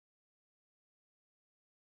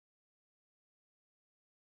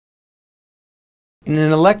In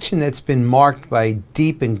an election that's been marked by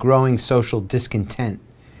deep and growing social discontent,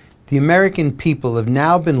 the American people have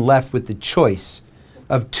now been left with the choice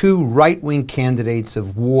of two right-wing candidates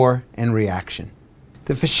of war and reaction.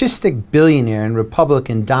 The fascistic billionaire and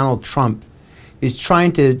Republican Donald Trump is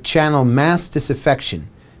trying to channel mass disaffection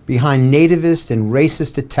behind nativist and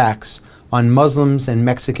racist attacks on Muslims and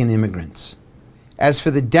Mexican immigrants. As for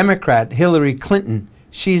the Democrat Hillary Clinton,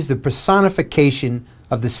 she is the personification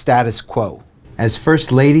of the status quo. As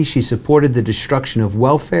First Lady, she supported the destruction of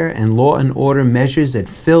welfare and law and order measures that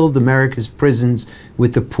filled America's prisons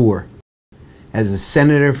with the poor. As a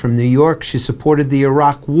senator from New York, she supported the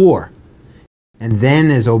Iraq War. And then,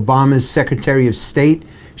 as Obama's Secretary of State,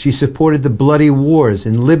 she supported the bloody wars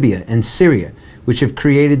in Libya and Syria, which have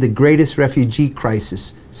created the greatest refugee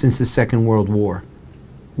crisis since the Second World War.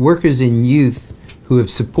 Workers and youth who have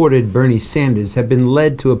supported Bernie Sanders have been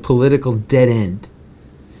led to a political dead end.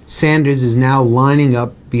 Sanders is now lining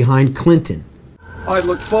up behind Clinton. I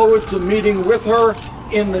look forward to meeting with her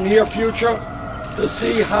in the near future to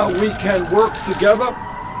see how we can work together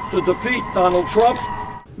to defeat Donald Trump.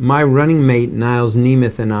 My running mate Niles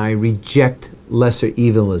Nemeth and I reject lesser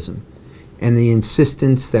evilism and the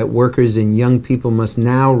insistence that workers and young people must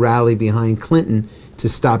now rally behind Clinton to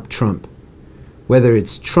stop Trump. Whether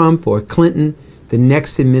it's Trump or Clinton, the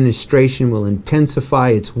next administration will intensify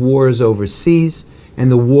its wars overseas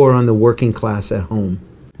and the war on the working class at home.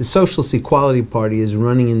 The Socialist Equality Party is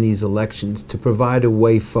running in these elections to provide a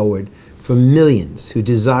way forward for millions who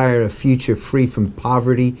desire a future free from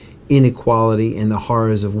poverty, inequality, and the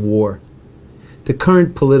horrors of war. The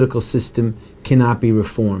current political system cannot be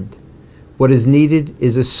reformed. What is needed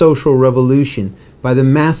is a social revolution by the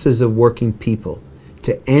masses of working people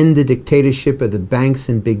to end the dictatorship of the banks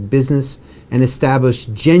and big business and establish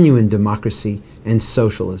genuine democracy and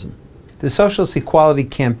socialism. The Socialist Equality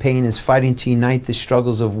Campaign is fighting to unite the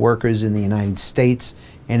struggles of workers in the United States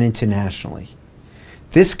and internationally.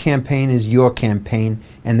 This campaign is your campaign,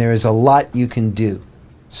 and there is a lot you can do.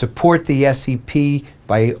 Support the SEP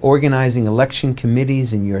by organizing election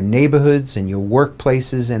committees in your neighborhoods and your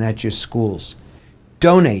workplaces and at your schools.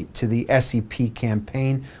 Donate to the SEP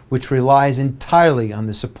campaign, which relies entirely on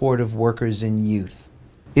the support of workers and youth.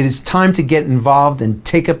 It is time to get involved and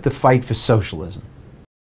take up the fight for socialism.